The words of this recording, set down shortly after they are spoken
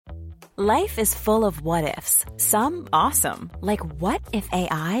Life is full of what-ifs. Some awesome, like what if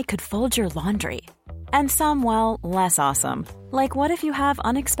AI could fold your laundry? And some, well, less awesome, like what if you have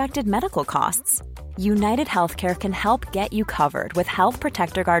unexpected medical costs? United Healthcare can help get you covered with Health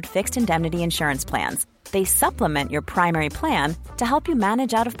Protector Guard fixed indemnity insurance plans. They supplement your primary plan to help you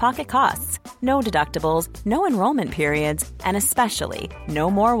manage out-of-pocket costs. No deductibles, no enrollment periods, and especially no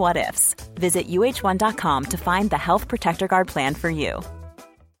more what-ifs. Visit uh1.com to find the Health Protector Guard plan for you.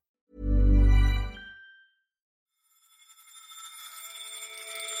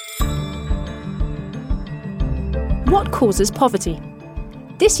 What causes poverty?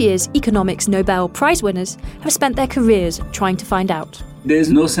 This year's economics Nobel Prize winners have spent their careers trying to find out.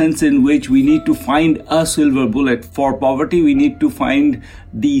 There's no sense in which we need to find a silver bullet for poverty. We need to find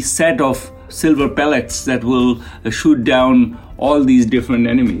the set of silver pellets that will shoot down all these different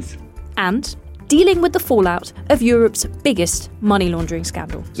enemies. And dealing with the fallout of Europe's biggest money laundering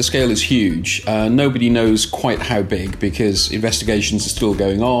scandal. The scale is huge. Nobody knows quite how big because investigations are still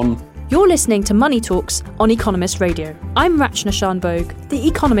going on. You're listening to Money Talks on Economist Radio. I'm Rachna Shanbhogue, The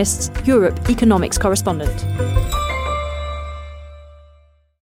Economist's Europe economics correspondent.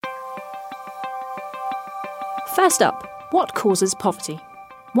 First up, what causes poverty?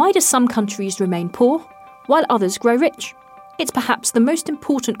 Why do some countries remain poor while others grow rich? It's perhaps the most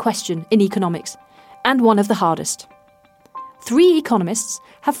important question in economics, and one of the hardest. 3 economists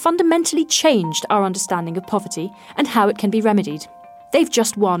have fundamentally changed our understanding of poverty and how it can be remedied. They've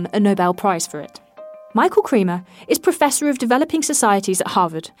just won a Nobel Prize for it. Michael Kremer is Professor of Developing Societies at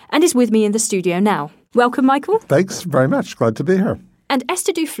Harvard and is with me in the studio now. Welcome, Michael. Thanks very much. Glad to be here. And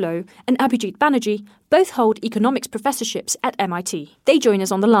Esther Duflo and Abhijit Banerjee both hold economics professorships at MIT. They join us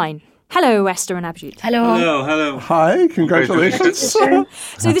on the line. Hello, Esther and Abhijit. Hello. Hello. Hi, congratulations. So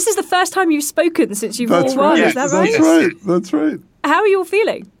this is the first time you've spoken since you've all won, is that right? That's right. How are you all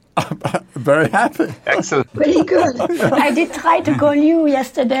feeling? Very happy. Excellent. Very good. I did try to call you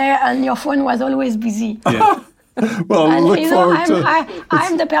yesterday and your phone was always busy. Yeah. Well, And look forward to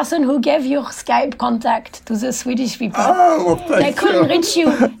I'm the person who gave your Skype contact to the Swedish people. Oh, well, thank They couldn't reach you.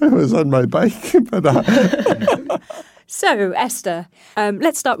 I was on my bike. But, So, Esther,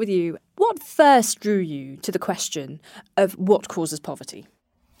 let's start with you. What first drew you to the question of what causes poverty?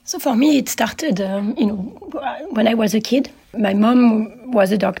 So for me, it started, when I was a kid. My mom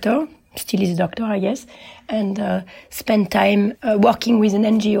was a doctor, still is a doctor, I guess, and spent time working with an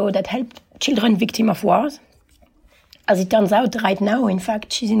NGO that helped children victims of wars. As it turns out, right now, in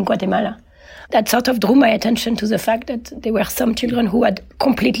fact, she's in Guatemala. That sort of drew my attention to the fact that there were some children who had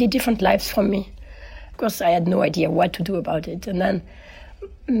completely different lives from me. Of course, I had no idea what to do about it. And then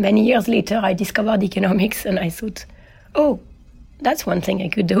many years later, I discovered economics and I thought, oh, that's one thing I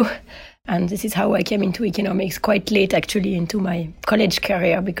could do. And this is how I came into economics quite late, actually, into my college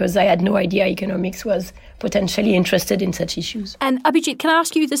career, because I had no idea economics was potentially interested in such issues. And Abhijit, can I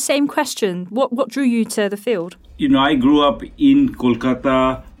ask you the same question? What drew you to the field? I grew up in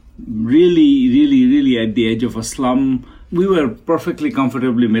Kolkata, really at the edge of a slum. We were perfectly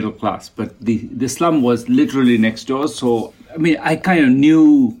comfortably middle class, but the slum was literally next door. So, I kind of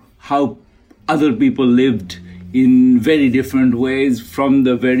knew how other people lived in very different ways from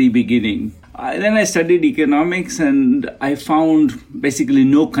the very beginning. Then I studied economics and I found basically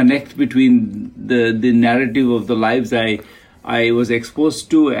no connect between the narrative of the lives I was exposed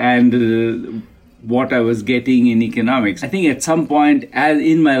to and what I was getting in economics. I think at some point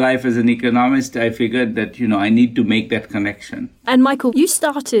in my life as an economist, I figured that, I need to make that connection. And Michael, you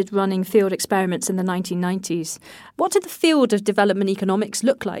started running field experiments in the 1990s. What did the field of development economics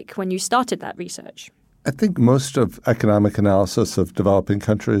look like when you started that research? I think most of economic analysis of developing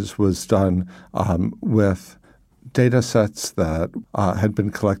countries was done with data sets that had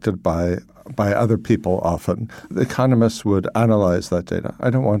been collected by other people often. The economists would analyze that data. I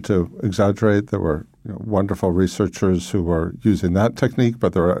don't want to exaggerate. There were wonderful researchers who were using that technique,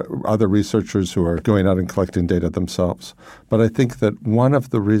 but there are other researchers who are going out and collecting data themselves. But I think that one of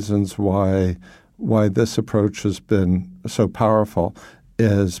the reasons why this approach has been so powerful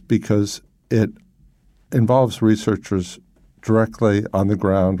is because it involves researchers directly on the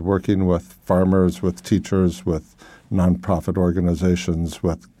ground working with farmers, with teachers, with nonprofit organizations,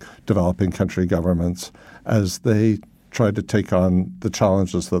 with developing country governments as they try to take on the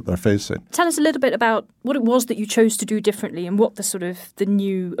challenges that they're facing. Tell us a little bit about what it was that you chose to do differently and what the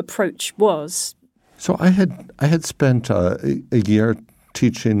new approach was. So I had spent a year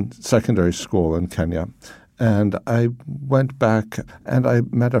teaching secondary school in Kenya. And I went back and I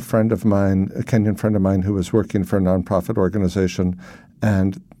met a friend of mine, a Kenyan friend of mine who was working for a nonprofit organization.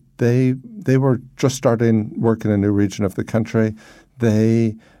 And they were just starting work in a new region of the country.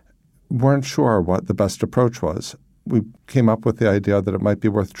 They weren't sure what the best approach was. We came up with the idea that it might be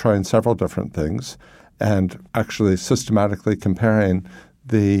worth trying several different things and actually systematically comparing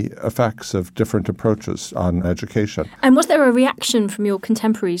the effects of different approaches on education. And was there a reaction from your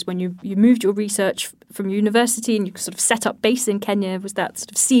contemporaries when you moved your research from university and you sort of set up base in Kenya? Was that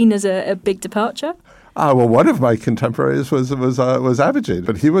sort of seen as a big departure? Well, one of my contemporaries was Abhijit,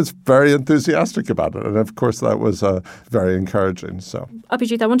 but he was very enthusiastic about it. And of course, that was very encouraging. So,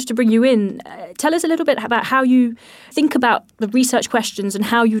 Abhijit, I wanted to bring you in. Tell us a little bit about how you think about the research questions and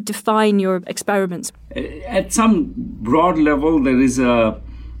how you define your experiments. At some broad level, there is a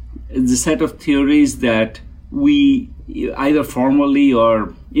set of theories that we either formally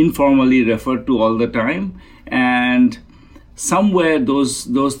or informally refer to all the time. And somewhere those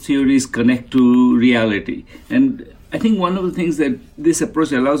theories connect to reality. And I think one of the things that this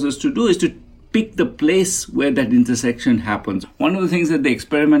approach allows us to do is to pick the place where that intersection happens. One of the things that the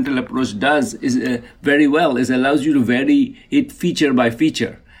experimental approach does is very well is allows you to vary it feature by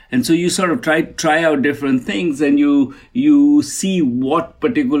feature. And so you sort of try out different things and you see what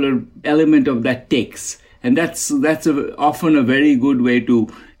particular element of that takes. And that's often a very good way to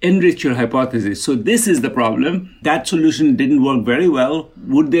enrich your hypothesis. So this is the problem. That solution didn't work very well.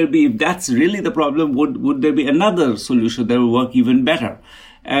 Would there be, if that's really the problem, would there be another solution that would work even better?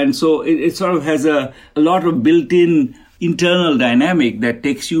 And so it sort of has a lot of built-in internal dynamic that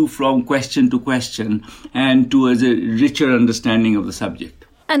takes you from question to question and towards a richer understanding of the subject.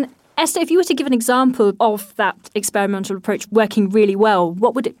 And Esther, if you were to give an example of that experimental approach working really well,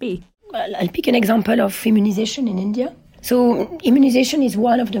 what would it be? Well, I'll pick an example of immunization in India. So immunization is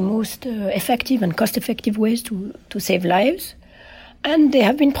one of the most effective and cost-effective ways to save lives. And there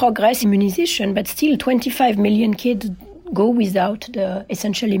have been progress in immunization, but still 25 million kids go without the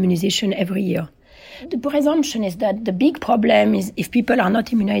essential immunization every year. The presumption is that the big problem is if people are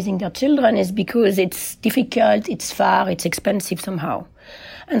not immunizing their children is because it's difficult, it's far, it's expensive somehow.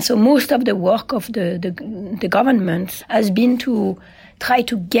 And so most of the work of the government has been to try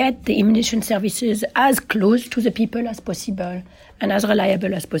to get the immunization services as close to the people as possible and as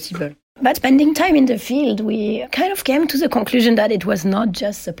reliable as possible. But spending time in the field, we kind of came to the conclusion that it was not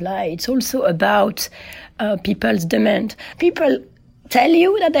just supply. It's also about people's demand. People tell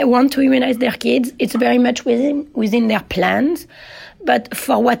you that they want to immunize their kids. It's very much within their plans. But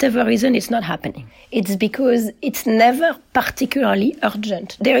for whatever reason, it's not happening. It's because it's never particularly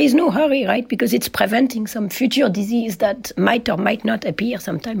urgent. There is no hurry, right? Because it's preventing some future disease that might or might not appear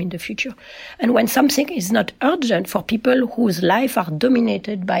sometime in the future. And when something is not urgent for people whose life are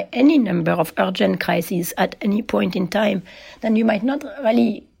dominated by any number of urgent crises at any point in time, then you might not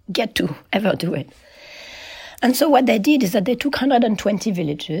really get to ever do it. And so what they did is that they took 120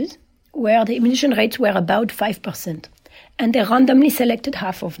 villages where the immunization rates were about 5%. And they randomly selected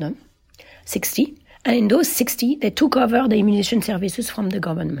half of them, 60. And in those 60, they took over the immunization services from the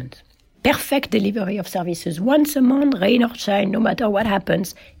government. Perfect delivery of services. Once a month, rain or shine, no matter what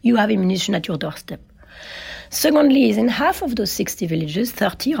happens, you have immunization at your doorstep. Secondly, is in half of those 60 villages,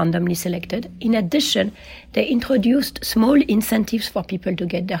 30 randomly selected, in addition, they introduced small incentives for people to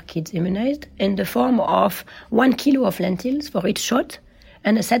get their kids immunized in the form of 1 kilo of lentils for each shot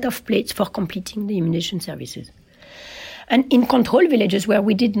and a set of plates for completing the immunization services. And in control villages where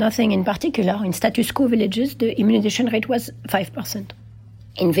we did nothing in particular, in status quo villages, the immunization rate was 5%.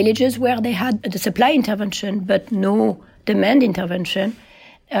 In villages where they had the supply intervention but no demand intervention,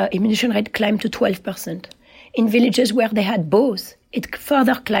 immunization rate climbed to 12%. In villages where they had both, it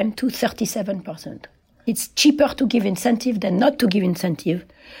further climbed to 37%. It's cheaper to give incentive than not to give incentive,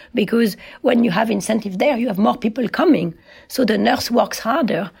 because when you have incentive there, you have more people coming. So the nurse works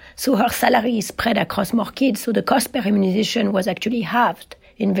harder, so her salary is spread across more kids. So the cost per immunization was actually halved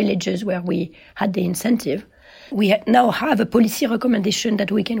in villages where we had the incentive. We now have a policy recommendation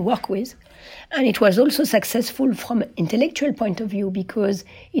that we can work with. And it was also successful from an intellectual point of view, because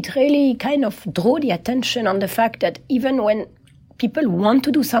it really kind of drew the attention on the fact that even when people want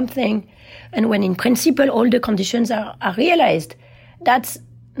to do something, and when in principle all the conditions are realized, that's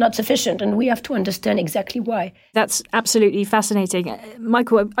not sufficient, and we have to understand exactly why. That's absolutely fascinating.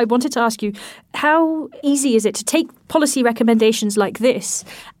 Michael, I wanted to ask you, how easy is it to take policy recommendations like this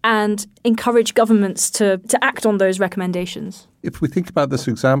and encourage governments to act on those recommendations? If we think about this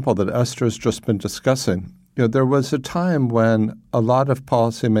example that Esther has just been discussing, there was a time when a lot of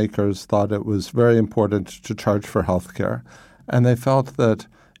policymakers thought it was very important to charge for healthcare, and they felt that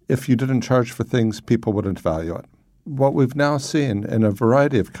if you didn't charge for things, people wouldn't value it. what we've now seen in a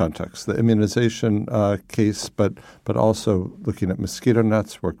variety of contexts, the immunization case, but also looking at mosquito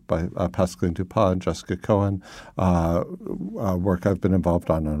nets, work by Pascaline Dupont and Jessica Cohen, work I've been involved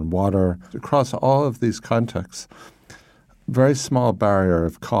on water. Across all of these contexts, very small barrier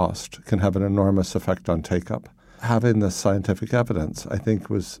of cost can have an enormous effect on take-up. Having this scientific evidence, I think,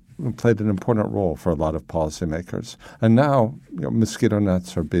 played an important role for a lot of policymakers. And now, mosquito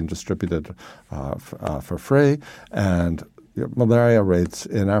nets are being distributed for free, and malaria rates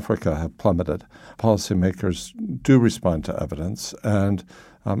in Africa have plummeted. Policymakers do respond to evidence, and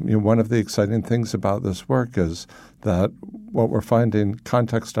one of the exciting things about this work is that what we're finding,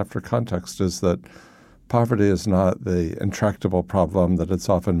 context after context, is that poverty is not the intractable problem that it's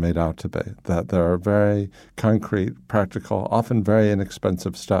often made out to be, that there are very concrete, practical, often very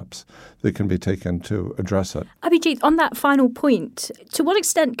inexpensive steps that can be taken to address it. Abhijit, on that final point, to what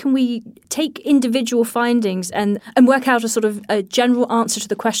extent can we take individual findings and work out a sort of a general answer to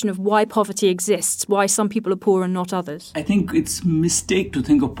the question of why poverty exists, why some people are poor and not others? I think it's a mistake to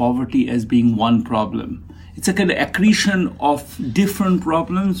think of poverty as being one problem. It's a kind of accretion of different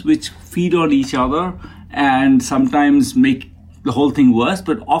problems which feed on each other and sometimes make the whole thing worse,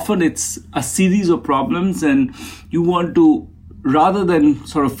 but often it's a series of problems, and you want to, rather than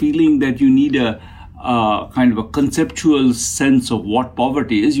sort of feeling that you need a kind of a conceptual sense of what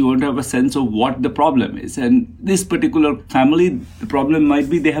poverty is, you want to have a sense of what the problem is. And this particular family, the problem might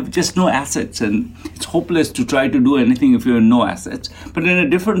be they have just no assets, and it's hopeless to try to do anything if you have no assets. But in a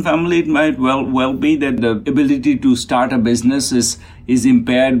different family, it might well be that the ability to start a business is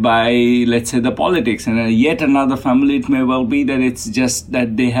impaired by, let's say, the politics. And yet another family, it may well be that it's just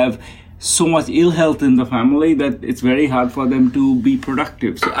that they have so much ill health in the family that it's very hard for them to be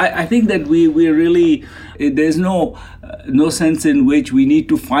productive. So I think that we really, there's no sense in which we need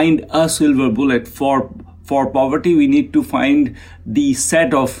to find a silver bullet for poverty. We need to find the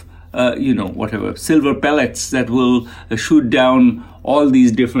set of silver pellets that will shoot down all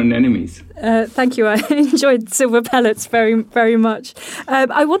these different enemies. Thank you. I enjoyed silver pellets very, very much.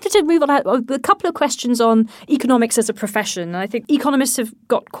 I wanted to move on a couple of questions on economics as a profession. I think economists have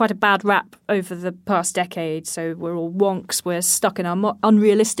got quite a bad rap over the past decade. So we're all wonks. We're stuck in our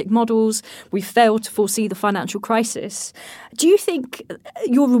unrealistic models. We failed to foresee the financial crisis. Do you think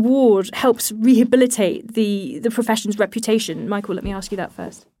your reward helps rehabilitate the profession's reputation? Michael, let me ask you that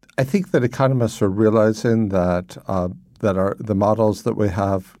first. I think that economists are realizing that the models that we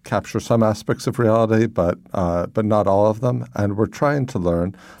have capture some aspects of reality, but not all of them. And we're trying to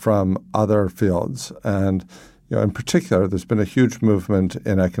learn from other fields. And in particular, there's been a huge movement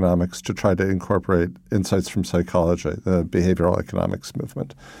in economics to try to incorporate insights from psychology, the behavioral economics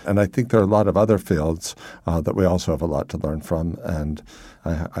movement. And I think there are a lot of other fields that we also have a lot to learn from. And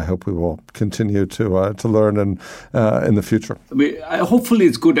I hope we will continue to learn in the future. Hopefully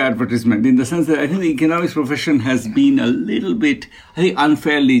it's good advertisement in the sense that I think the economics profession has been a little bit,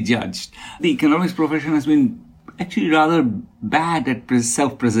 unfairly judged. The economics profession has been actually rather bad at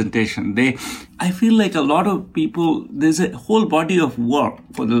self-presentation. I feel like a lot of people, there's a whole body of work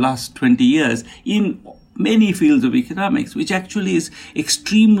for the last 20 years in many fields of economics, which actually is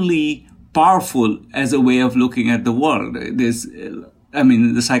extremely powerful as a way of looking at the world.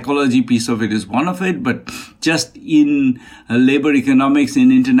 The psychology piece of it is one of it, but just in labor economics,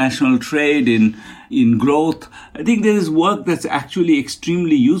 in international trade, in growth, I think there is work that's actually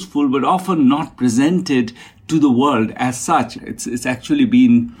extremely useful, but often not presented to the world as such. It's actually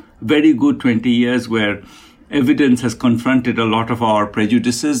been very good 20 years where evidence has confronted a lot of our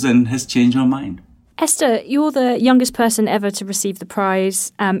prejudices and has changed our mind. Esther, you're the youngest person ever to receive the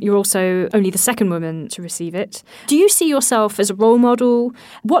prize. You're also only the second woman to receive it. Do you see yourself as a role model?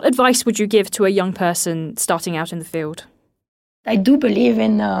 What advice would you give to a young person starting out in the field? I do believe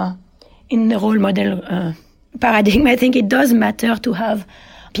in the role model paradigm. I think it does matter to have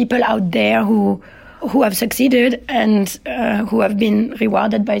people out there who have succeeded and who have been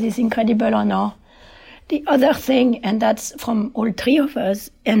rewarded by this incredible honor. The other thing, and that's from all three of us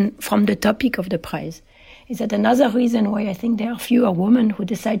and from the topic of the prize, is that another reason why I think there are fewer women who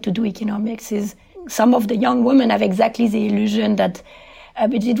decide to do economics is some of the young women have exactly the illusion that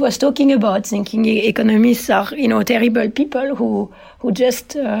Abhijit was talking about, thinking economists are, terrible people who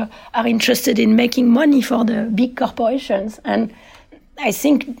just are interested in making money for the big corporations. And I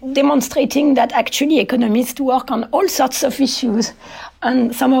think demonstrating that actually economists work on all sorts of issues,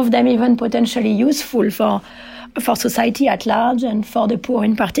 and some of them even potentially useful for society at large and for the poor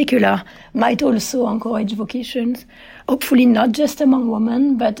in particular, might also encourage vocations. Hopefully not just among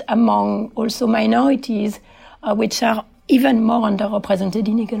women, but among also minorities, which are even more underrepresented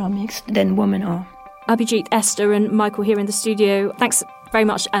in economics than women are. Abhijit, Esther and Michael here in the studio. Thanks very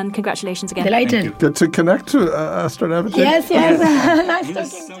much and congratulations again. Delighted. Good to connect to Esther and Abhijit. Yes. Nice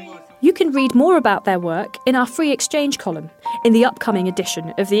talking to you. You can read more about their work in our free exchange column in the upcoming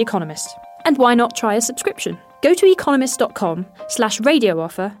edition of The Economist. And why not try a subscription? Go to economist.com/radio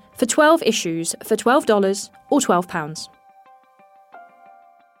offer for 12 issues for $12 or £12.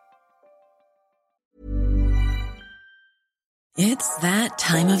 It's that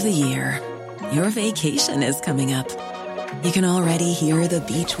time of the year. Your vacation is coming up. You can already hear the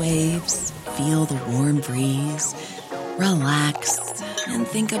beach waves, feel the warm breeze, relax, and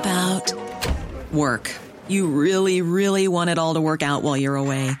think about work. You really, really want it all to work out while you're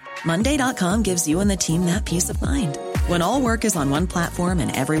away. Monday.com gives you and the team that peace of mind. When all work is on one platform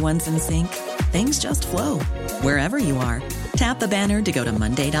and everyone's in sync, things just flow. Wherever you are, tap the banner to go to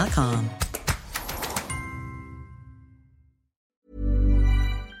Monday.com.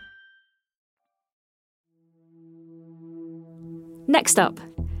 Next up,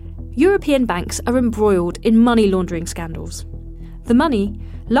 European banks are embroiled in money laundering scandals. The money,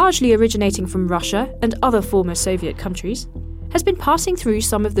 largely originating from Russia and other former Soviet countries, has been passing through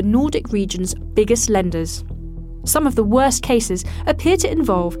some of the Nordic region's biggest lenders. Some of the worst cases appear to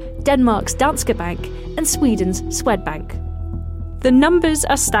involve Denmark's Danske Bank and Sweden's Swedbank. The numbers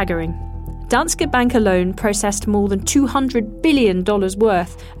are staggering. Danske Bank alone processed more than $200 billion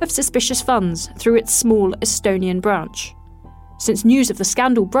worth of suspicious funds through its small Estonian branch. Since news of the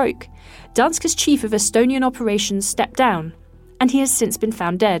scandal broke, Danske's chief of Estonian operations stepped down, and he has since been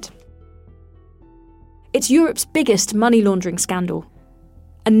found dead. It's Europe's biggest money laundering scandal,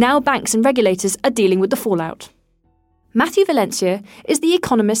 and now banks and regulators are dealing with the fallout. Matthew Valencia is The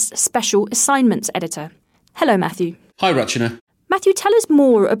Economist's Special Assignments Editor. Hello, Matthew. Hi, Rachana. Matthew, tell us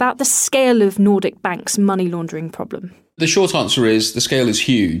more about the scale of Nordic banks' money laundering problem. The short answer is the scale is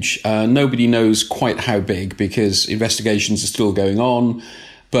huge. Nobody knows quite how big because investigations are still going on.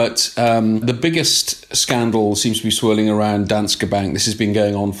 But the biggest scandal seems to be swirling around Danske Bank. This has been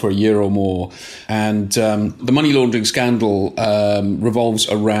going on for a year or more. And the money laundering scandal revolves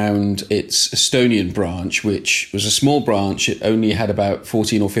around its Estonian branch, which was a small branch. It only had about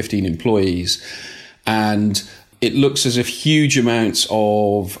 14 or 15 employees. And it looks as if huge amounts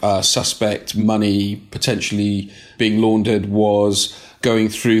of suspect money potentially being laundered was going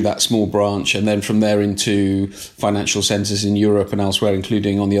through that small branch and then from there into financial centres in Europe and elsewhere,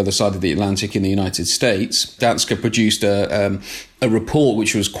 including on the other side of the Atlantic in the United States. Danske produced a report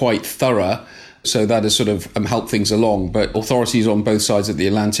which was quite thorough, so that has sort of helped things along. But authorities on both sides of the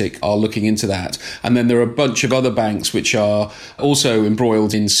Atlantic are looking into that. And then there are a bunch of other banks which are also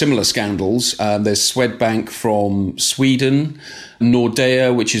embroiled in similar scandals. There's Swedbank from Sweden,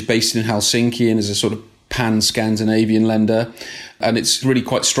 Nordea, which is based in Helsinki and is a sort of pan-Scandinavian lender. And it's really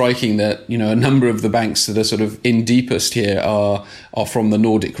quite striking that, you know, a number of the banks that are sort of in deepest here are from the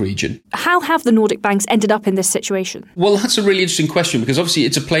Nordic region. How have the Nordic banks ended up in this situation? Well, that's a really interesting question because obviously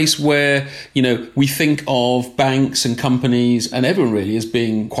it's a place where, you know, we think of banks and companies and everyone really as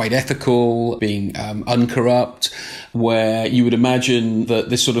being quite ethical, being uncorrupt, where you would imagine that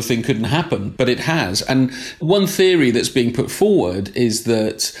this sort of thing couldn't happen, but it has. And one theory that's being put forward is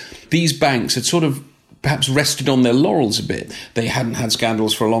that these banks had sort of perhaps rested on their laurels a bit. They hadn't had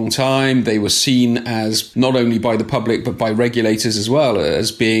scandals for a long time. They were seen as, not only by the public, but by regulators as well,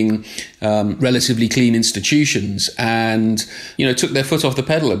 as being relatively clean institutions and, you know, took their foot off the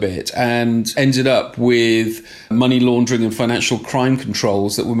pedal a bit and ended up with money laundering and financial crime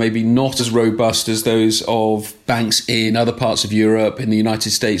controls that were maybe not as robust as those of banks in other parts of Europe, in the United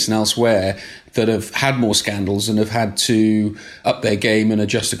States and elsewhere, that have had more scandals and have had to up their game and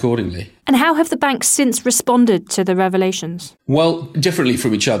adjust accordingly. And how have the banks since responded to the revelations? Well, differently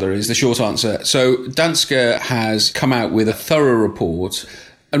from each other is the short answer. So Danske has come out with a thorough report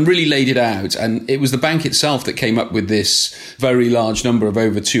and really laid it out. And it was the bank itself that came up with this very large number of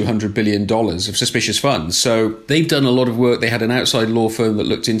over $200 billion of suspicious funds. So they've done a lot of work. They had an outside law firm that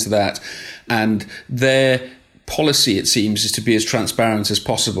looked into that. And their policy, it seems, is to be as transparent as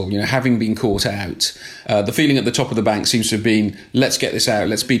possible. You know, having been caught out, the feeling at the top of the bank seems to have been, let's get this out,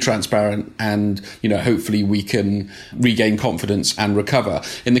 let's be transparent, and, you know, hopefully we can regain confidence and recover.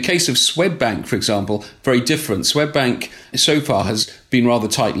 In the case of Swedbank, for example, very different. Swedbank so far has been rather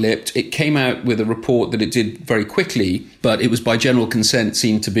tight-lipped. It came out with a report that it did very quickly, but it was by general consent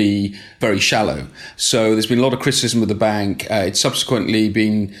seemed to be very shallow. So there's been a lot of criticism of the bank. It's subsequently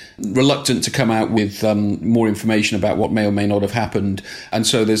been reluctant to come out with more information about what may or may not have happened. And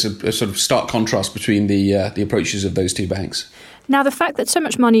so there's a sort of stark contrast between the approaches of those two banks. Now, the fact that so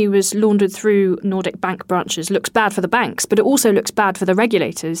much money was laundered through Nordic bank branches looks bad for the banks, but it also looks bad for the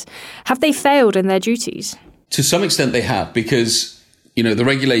regulators. Have they failed in their duties? To some extent they have, because the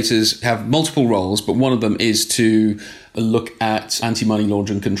regulators have multiple roles, but one of them is to look at anti-money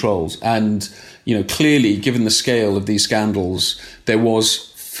laundering controls. And, clearly, given the scale of these scandals, there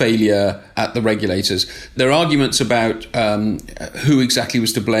was failure at the regulators. There are arguments about who exactly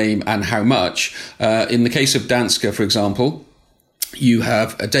was to blame and how much. In the case of Danske, for example, you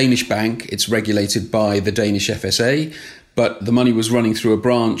have a Danish bank. It's regulated by the Danish FSA, but the money was running through a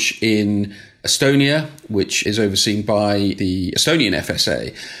branch in Estonia, which is overseen by the Estonian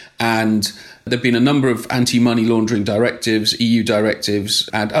FSA. And there have been a number of anti-money laundering directives, EU directives,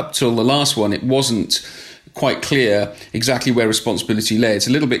 and up till the last one, it wasn't quite clear exactly where responsibility lay. It's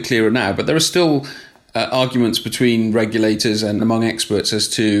a little bit clearer now, but there are still arguments between regulators and among experts as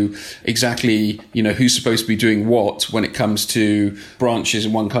to exactly, who's supposed to be doing what when it comes to branches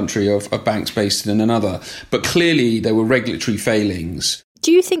in one country of banks based in another. But clearly there were regulatory failings.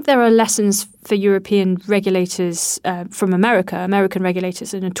 Do you think there are lessons for European regulators from America? American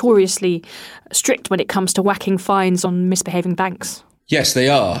regulators are notoriously strict when it comes to whacking fines on misbehaving banks. Yes, they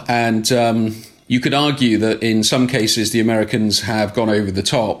are. And you could argue that in some cases the Americans have gone over the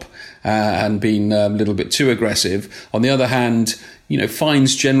top and been a little bit too aggressive. On the other hand,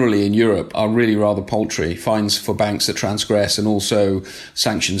 fines generally in Europe are really rather paltry. Fines for banks that transgress and also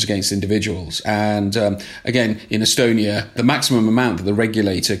sanctions against individuals. And again, in Estonia, the maximum amount that the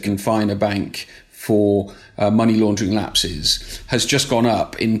regulator can fine a bank for money laundering lapses has just gone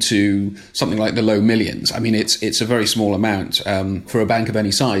up into something like the low millions. I mean, it's a very small amount for a bank of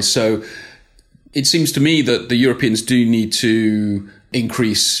any size. So it seems to me that the Europeans do need to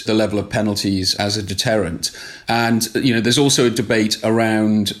increase the level of penalties as a deterrent. And, there's also a debate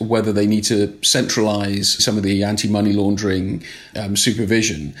around whether they need to centralise some of the anti-money laundering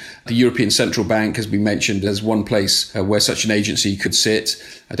supervision. The European Central Bank has been mentioned as one place where such an agency could sit.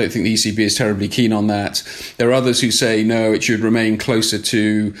 I don't think the ECB is terribly keen on that. There are others who say, no, it should remain closer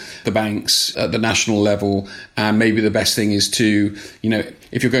to the banks at the national level. And maybe the best thing is to,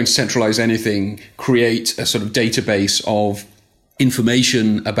 if you're going to centralise anything, create a sort of database of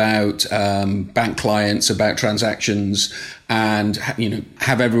information about bank clients, about transactions, and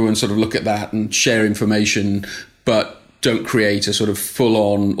have everyone sort of look at that and share information, but don't create a sort of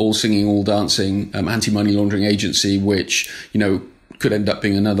full-on, all singing, all dancing anti-money laundering agency, which could end up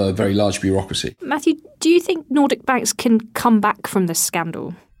being another very large bureaucracy. Matthew, do you think Nordic banks can come back from this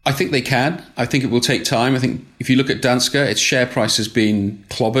scandal? I think they can. I think it will take time. I think if you look at Danske, its share price has been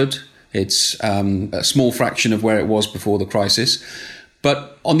clobbered. It's a small fraction of where it was before the crisis.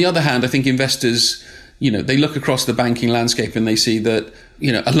 But on the other hand, I think investors, they look across the banking landscape and they see that,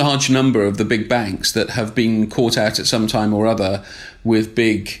 a large number of the big banks that have been caught out at some time or other with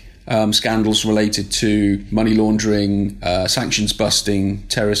big scandals related to money laundering, sanctions busting,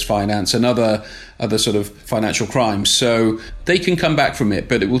 terrorist finance, and other sort of financial crimes. So they can come back from it,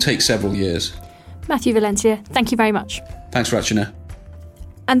 but it will take several years. Matthew Valencia, thank you very much. Thanks, Rachana.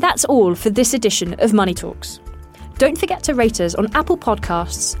 And that's all for this edition of Money Talks. Don't forget to rate us on Apple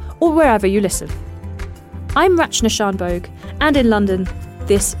Podcasts or wherever you listen. I'm Rachana Shanbhogue, and in London,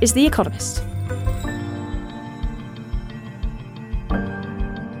 this is The Economist.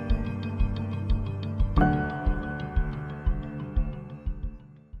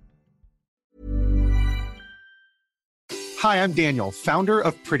 Hi, I'm Daniel, founder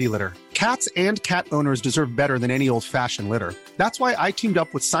of Pretty Litter. Cats and cat owners deserve better than any old-fashioned litter. That's why I teamed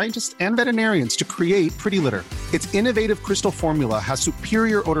up with scientists and veterinarians to create Pretty Litter. Its innovative crystal formula has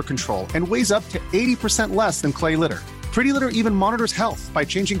superior odor control and weighs up to 80% less than clay litter. Pretty Litter even monitors health by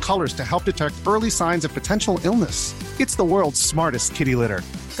changing colors to help detect early signs of potential illness. It's the world's smartest kitty litter.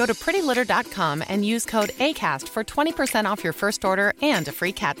 Go to prettylitter.com and use code ACAST for 20% off your first order and a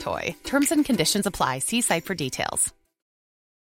free cat toy. Terms and conditions apply. See site for details.